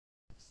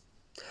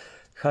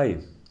Hi,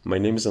 my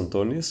name is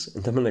Antonis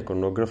and I'm an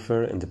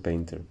iconographer and a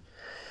painter.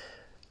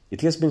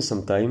 It has been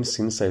some time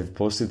since I've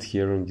posted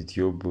here on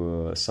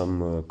YouTube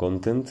some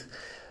content,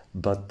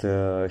 but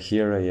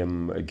here I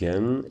am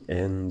again,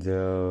 and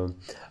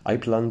I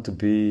plan to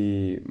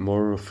be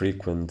more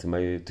frequent,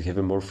 to have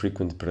a more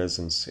frequent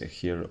presence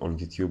here on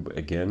YouTube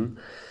again.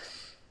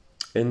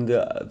 And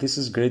this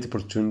is a great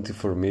opportunity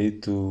for me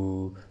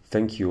to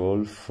thank you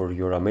all for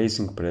your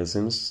amazing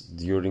presence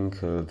during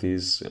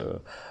these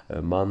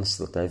months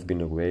that I've been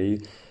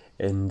away,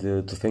 and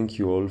to thank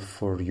you all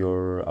for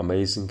your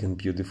amazing and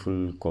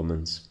beautiful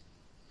comments.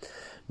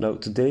 Now,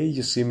 today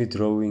you see me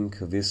drawing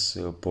this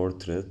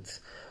portrait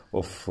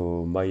of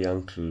my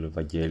uncle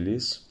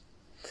Vagelis.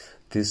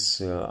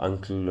 This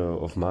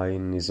uncle of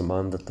mine is a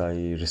man that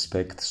I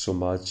respect so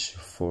much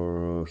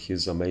for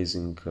his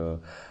amazing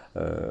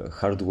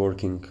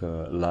hard-working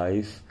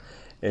life,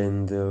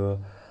 and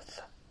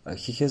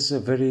he has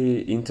a very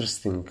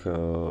interesting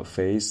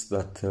face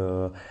that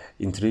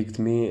intrigued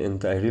me,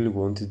 and I really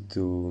wanted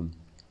to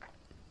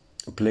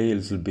play a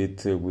little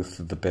bit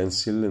with the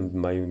pencil and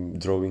my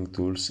drawing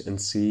tools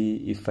and see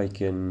if I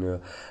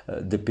can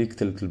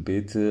depict a little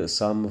bit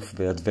some of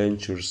the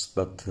adventures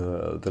that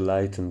the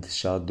light and the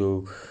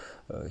shadow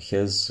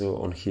has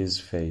on his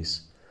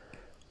face.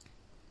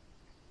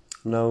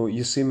 Now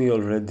you see me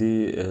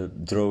already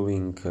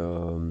drawing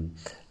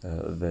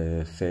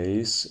the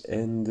face,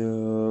 and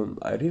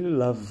I really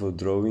love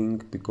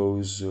drawing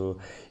because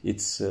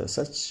it's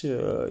it's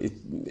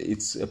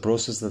a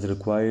process that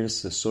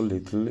requires so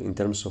little in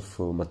terms of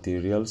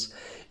materials.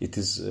 It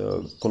is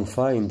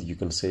confined, you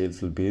can say, a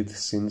little bit,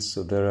 since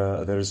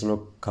there is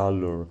no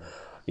color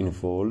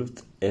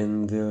involved,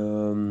 and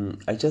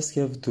I just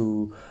have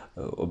to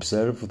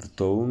observe the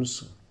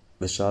tones,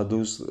 the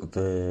shadows,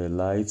 the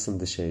lights and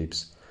the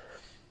shapes.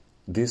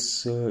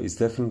 This is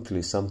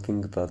definitely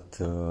something that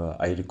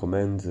I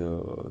recommend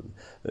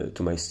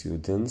to my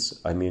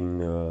students. I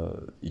mean,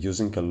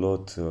 using a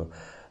lot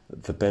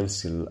the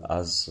pencil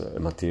as a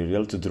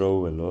material to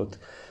draw a lot,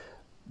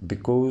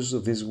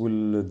 because this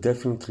will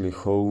definitely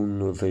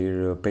hone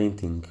their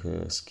painting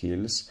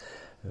skills.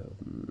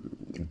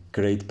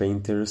 Great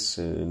painters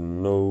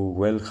know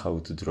well how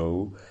to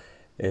draw,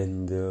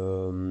 and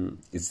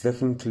it's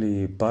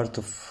definitely part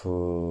of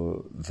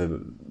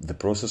the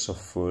process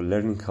of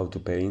learning how to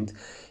paint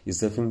is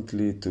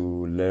definitely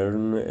to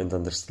learn and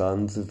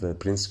understand the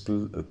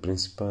principles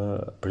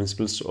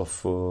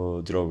of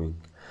drawing.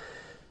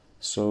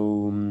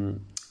 So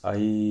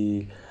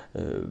I'm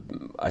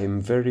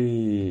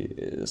very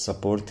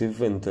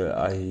supportive, and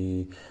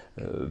I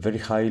very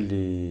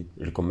highly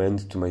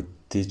recommend to my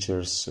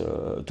teachers,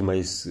 to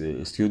my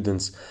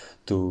students,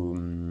 to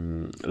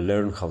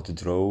learn how to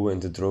draw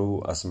and to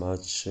draw as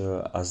much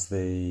as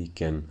they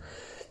can.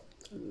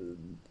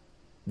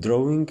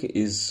 Drawing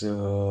is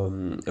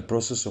a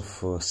process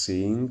of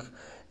seeing,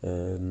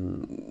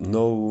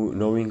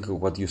 knowing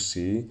what you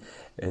see,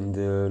 and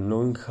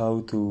knowing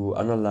how to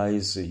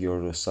analyze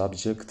your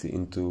subject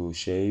into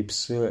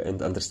shapes,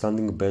 and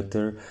understanding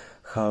better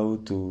how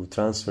to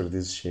transfer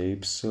these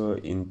shapes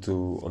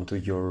onto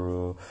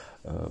your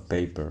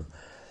paper.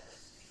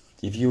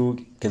 If you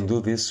can do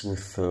this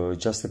with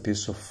just a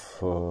piece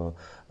of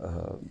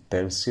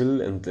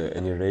pencil and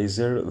an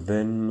eraser,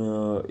 then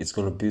it's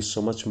going to be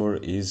so much more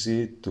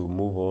easy to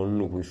move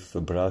on with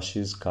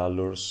brushes,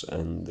 colors,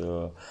 and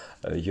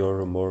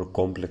your more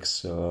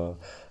complex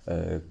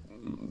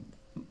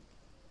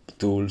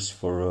tools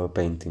for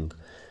painting.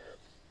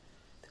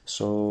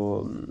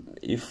 So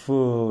if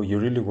you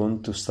really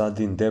want to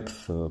study in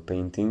depth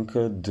painting,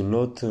 do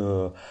not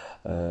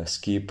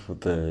skip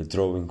the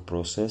drawing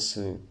process.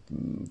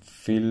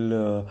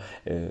 Feel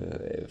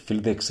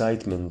the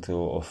excitement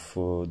of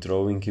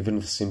drawing even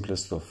the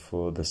simplest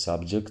of the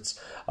subjects,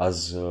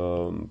 as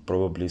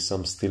probably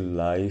some still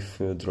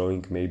life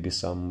drawing, maybe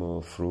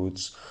some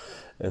fruits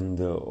and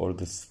all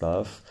this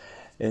stuff.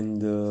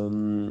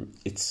 And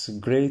it's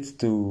great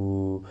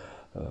to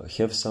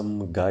have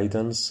some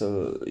guidance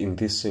in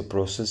this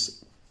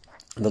process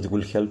that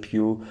will help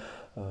you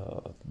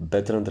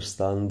better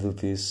understand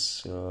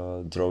these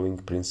drawing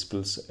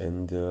principles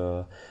and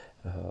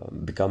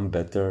become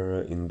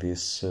better in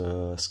this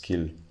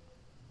skill.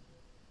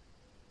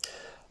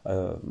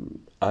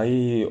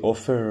 I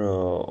offer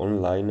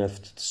online, I have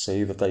to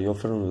say that I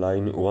offer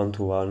online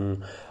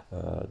one-to-one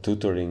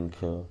tutoring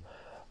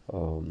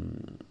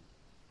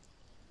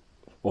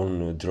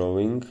on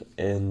drawing,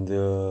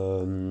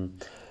 and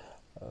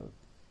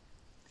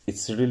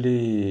it's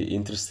really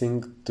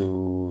interesting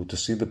to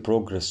see the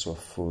progress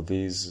of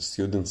these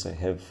students I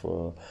have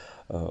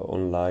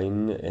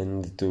online,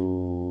 and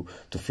to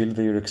feel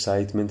their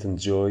excitement and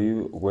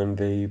joy when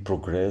they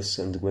progress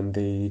and when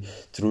they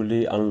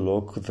truly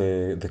unlock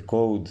the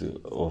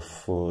code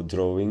of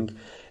drawing,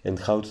 and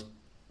how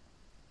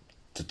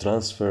to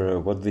transfer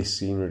what they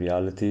see in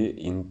reality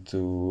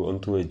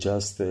onto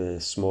just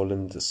a small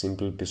and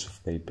simple piece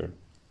of paper.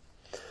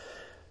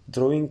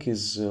 Drawing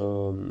is,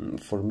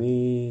 for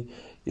me,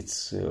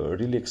 it's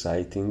really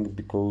exciting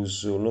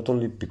because not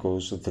only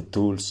because the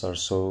tools are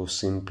so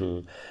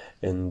simple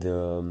and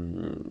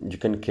you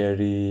can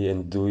carry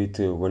and do it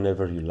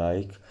whenever you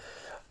like,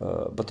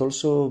 but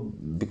also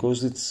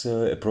because it's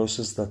a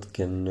process that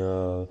can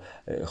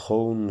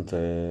hone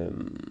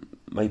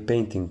my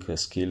painting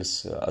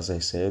skills, as I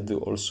said.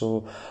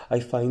 Also, I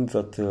find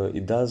that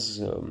it does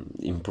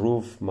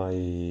improve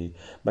my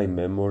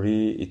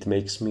memory. It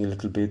makes me a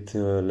little bit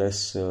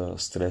less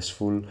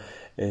stressful,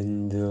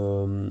 and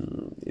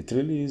it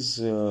really is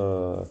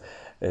a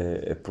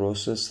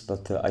process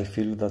that I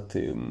feel that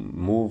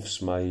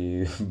moves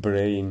my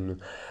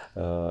brain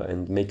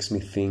and makes me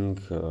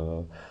think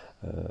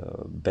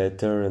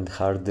better and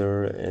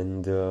harder,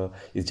 and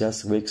it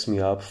just wakes me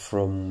up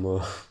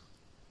from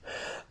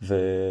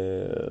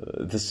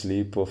the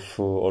sleep of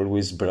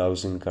always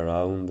browsing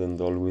around and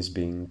always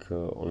being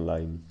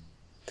online.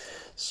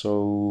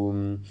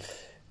 So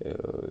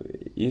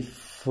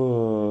if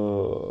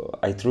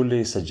I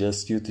truly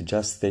suggest you to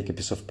just take a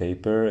piece of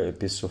paper, a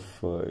piece of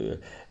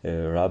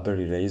rubber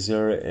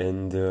eraser,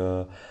 and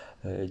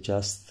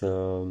just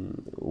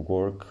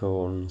work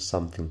on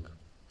something.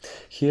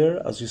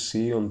 Here, as you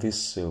see on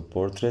this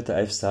portrait,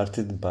 I've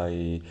started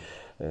by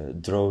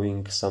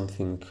drawing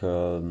something,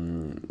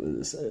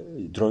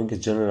 drawing a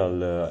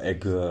general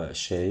egg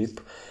shape.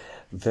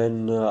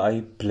 Then I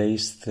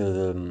placed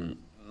the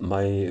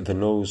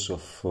nose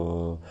of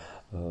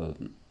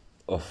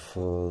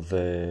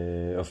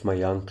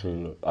my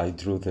uncle. I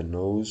drew the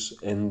nose,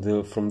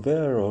 and from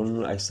there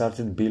on, I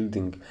started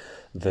building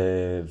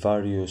the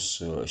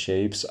various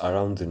shapes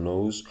around the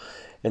nose.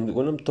 And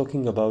when I'm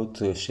talking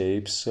about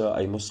shapes,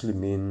 I mostly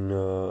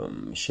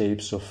mean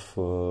shapes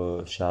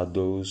of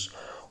shadows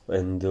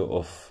and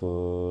of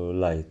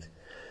light.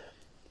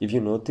 If you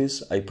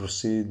notice, I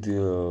proceed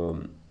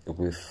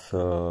with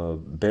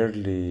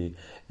barely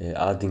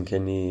adding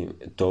any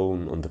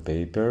tone on the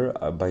paper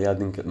by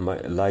adding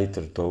my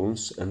lighter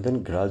tones, and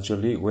then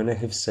gradually, when I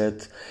have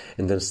set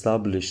and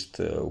established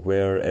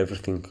where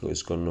everything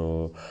is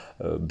gonna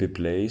be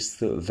placed,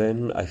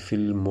 then I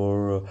feel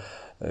more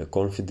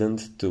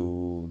confident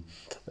to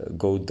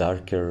go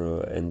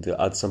darker and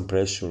add some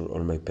pressure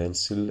on my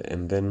pencil,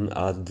 and then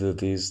add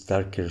these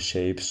darker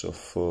shapes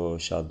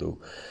of shadow.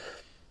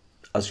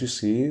 As you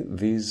see,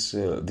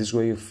 this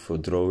way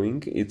of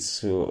drawing,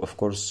 it's of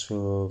course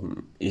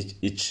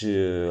each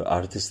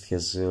artist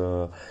has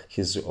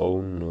his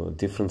own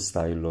different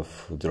style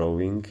of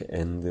drawing,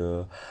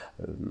 and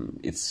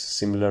it's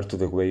similar to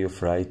the way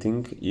of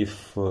writing.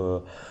 If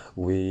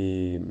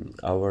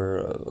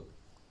our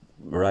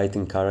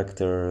writing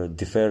character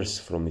differs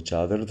from each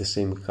other, the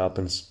same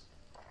happens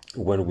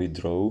when we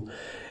draw.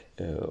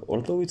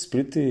 Although it's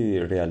pretty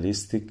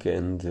realistic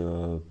and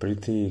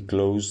pretty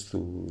close to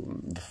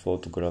the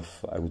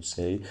photograph, I would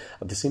say,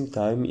 at the same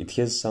time it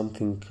has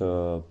something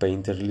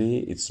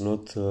painterly. It's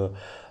not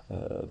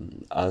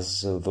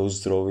as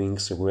those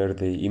drawings where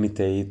they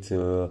imitate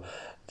the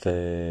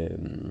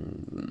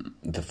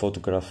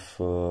photograph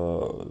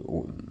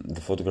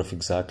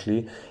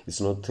exactly.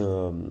 It's not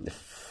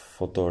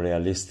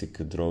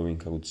photorealistic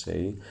drawing, I would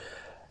say,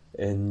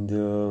 and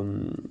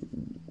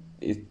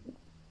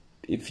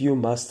if you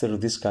master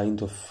this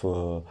kind of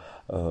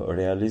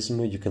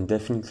realism, you can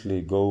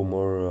definitely go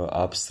more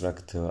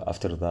abstract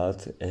after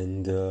that,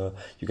 and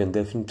you can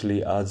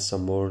definitely add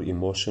some more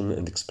emotion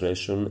and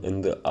expression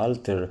and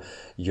alter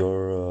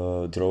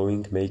your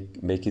drawing,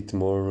 make it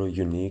more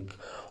unique,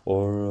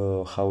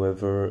 or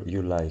however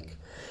you like.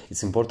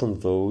 It's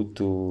important though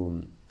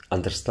to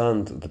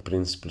understand the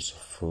principles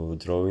of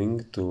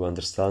drawing, to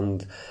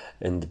understand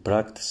and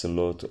practice a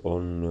lot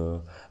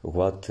on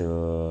what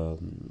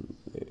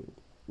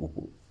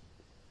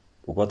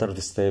are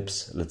the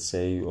steps, let's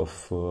say,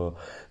 of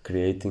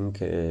creating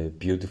a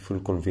beautiful,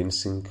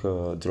 convincing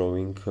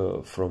drawing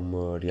from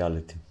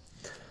reality.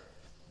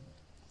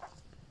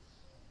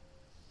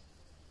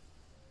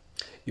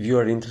 If you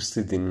are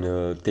interested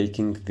in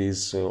taking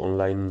these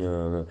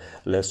online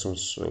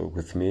lessons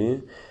with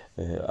me,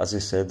 as I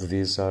said,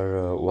 these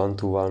are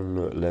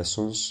one-to-one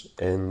lessons,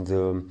 and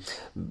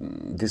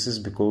this is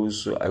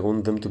because I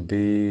want them to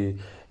be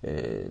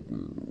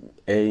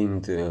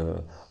aimed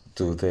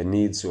to the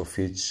needs of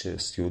each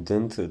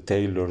student,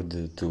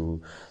 tailored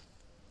to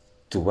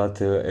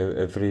what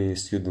every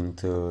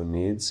student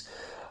needs.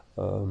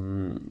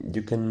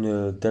 You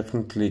can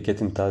definitely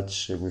get in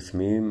touch with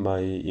me. My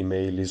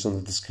email is on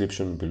the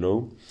description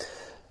below.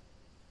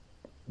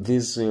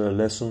 These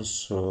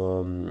lessons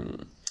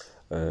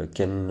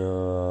can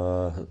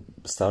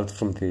start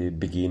from the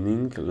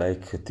beginning,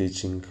 like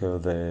teaching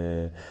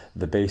the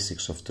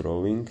basics of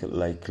drawing,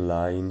 like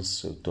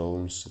lines,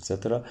 tones,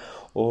 etc.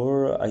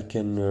 Or I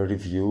can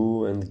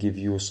review and give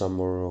you some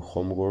more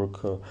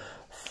homework,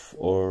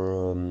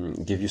 or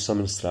give you some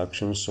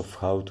instructions of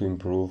how to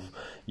improve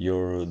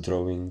your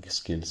drawing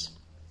skills.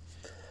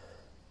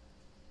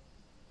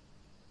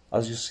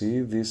 As you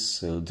see,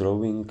 this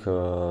drawing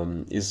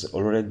is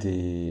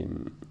already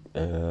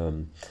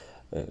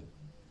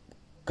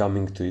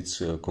coming to its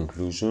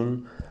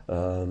conclusion,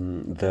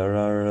 there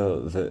are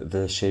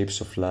the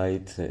shapes of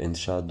light and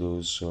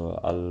shadows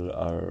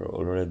are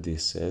already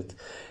set,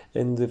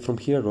 and from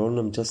here on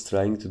I'm just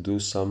trying to do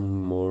some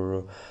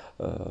more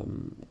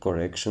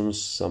corrections,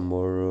 some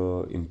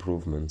more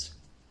improvements.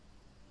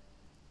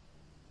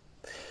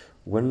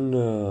 When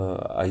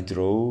I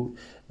draw,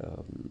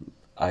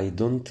 I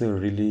don't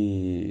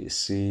really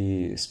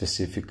see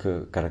specific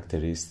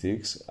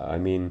characteristics. I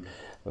mean,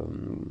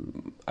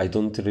 I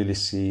don't really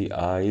see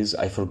eyes.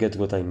 I forget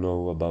what I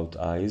know about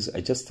eyes.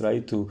 I just try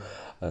to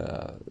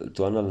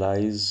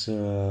analyze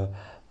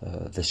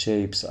the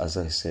shapes, as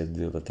I said,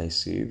 that I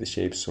see, the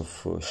shapes of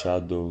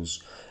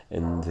shadows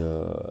and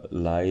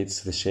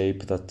lights, the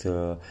shape that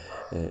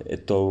a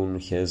tone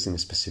has in a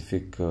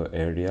specific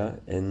area,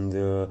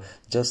 and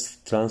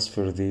just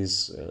transfer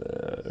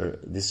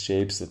these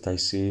shapes that I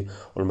see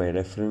on my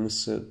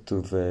reference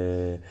to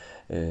the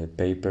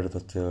paper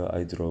that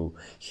I draw.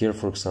 Here,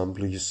 for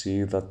example, you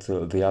see that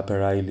the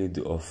upper eyelid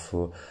of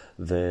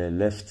the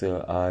left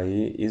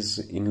eye is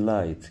in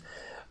light.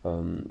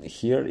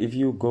 Here, if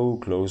you go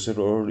closer,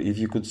 or if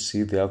you could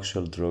see the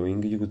actual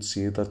drawing, you could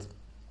see that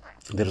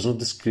there's no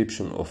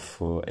description of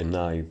an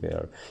eye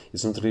there.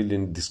 It's not really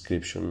a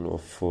description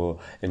of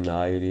an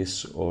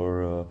iris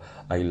or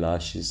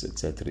eyelashes,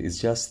 etc. It's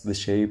just the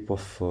shape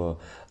of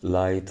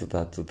light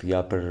that the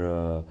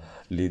upper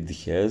lid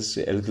has,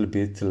 a little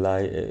bit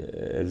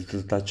a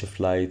little touch of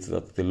light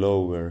that the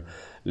lower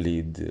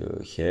lid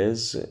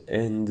has,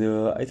 and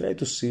I try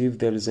to see if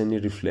there is any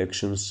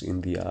reflections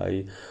in the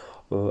eye.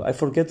 I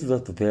forget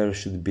that there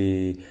should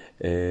be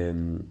a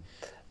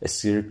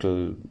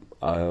circle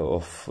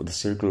of the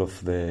circle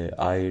of the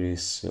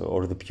iris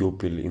or the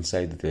pupil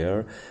inside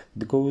there,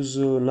 because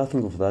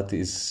nothing of that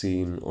is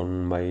seen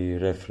on my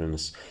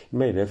reference. In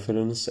my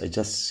reference, I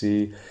just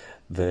see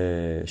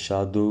the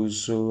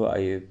shadows.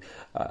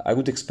 I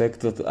would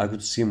expect that I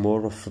would see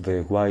more of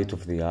the white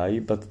of the eye,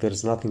 but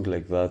there's nothing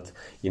like that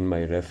in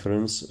my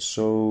reference.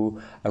 So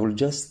I will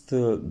just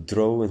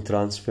draw and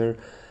transfer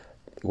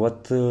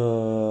what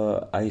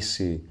I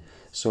see.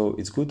 So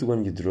it's good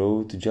when you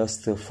draw to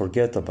just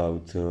forget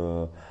about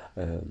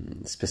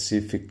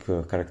specific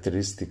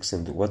characteristics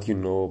and what you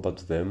know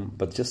about them,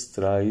 but just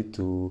try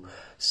to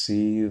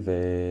see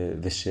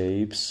the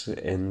shapes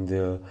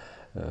and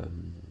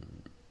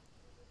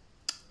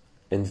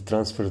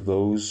transfer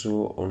those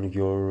on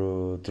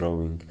your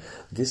drawing.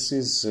 This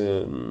is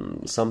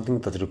something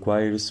that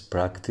requires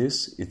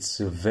practice. It's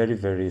very,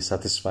 very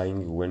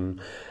satisfying when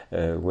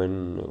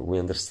we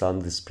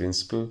understand this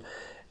principle,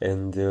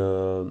 and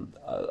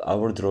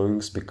our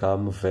drawings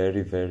become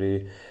very,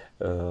 very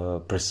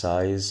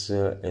precise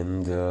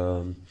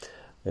and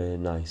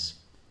nice.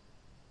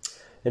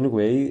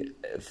 Anyway,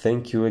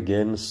 thank you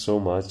again so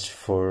much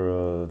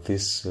for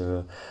this,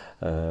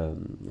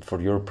 for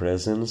your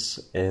presence,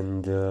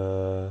 and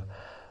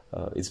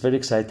it's very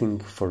exciting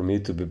for me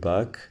to be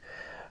back.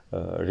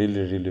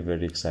 Really, really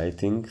very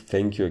exciting.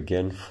 Thank you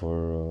again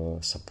for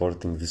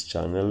supporting this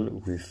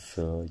channel with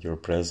your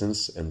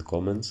presence and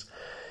comments,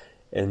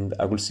 and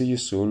I will see you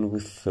soon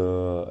with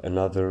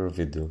another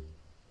video.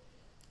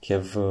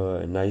 Have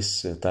a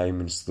nice time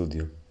in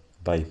studio.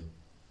 Bye.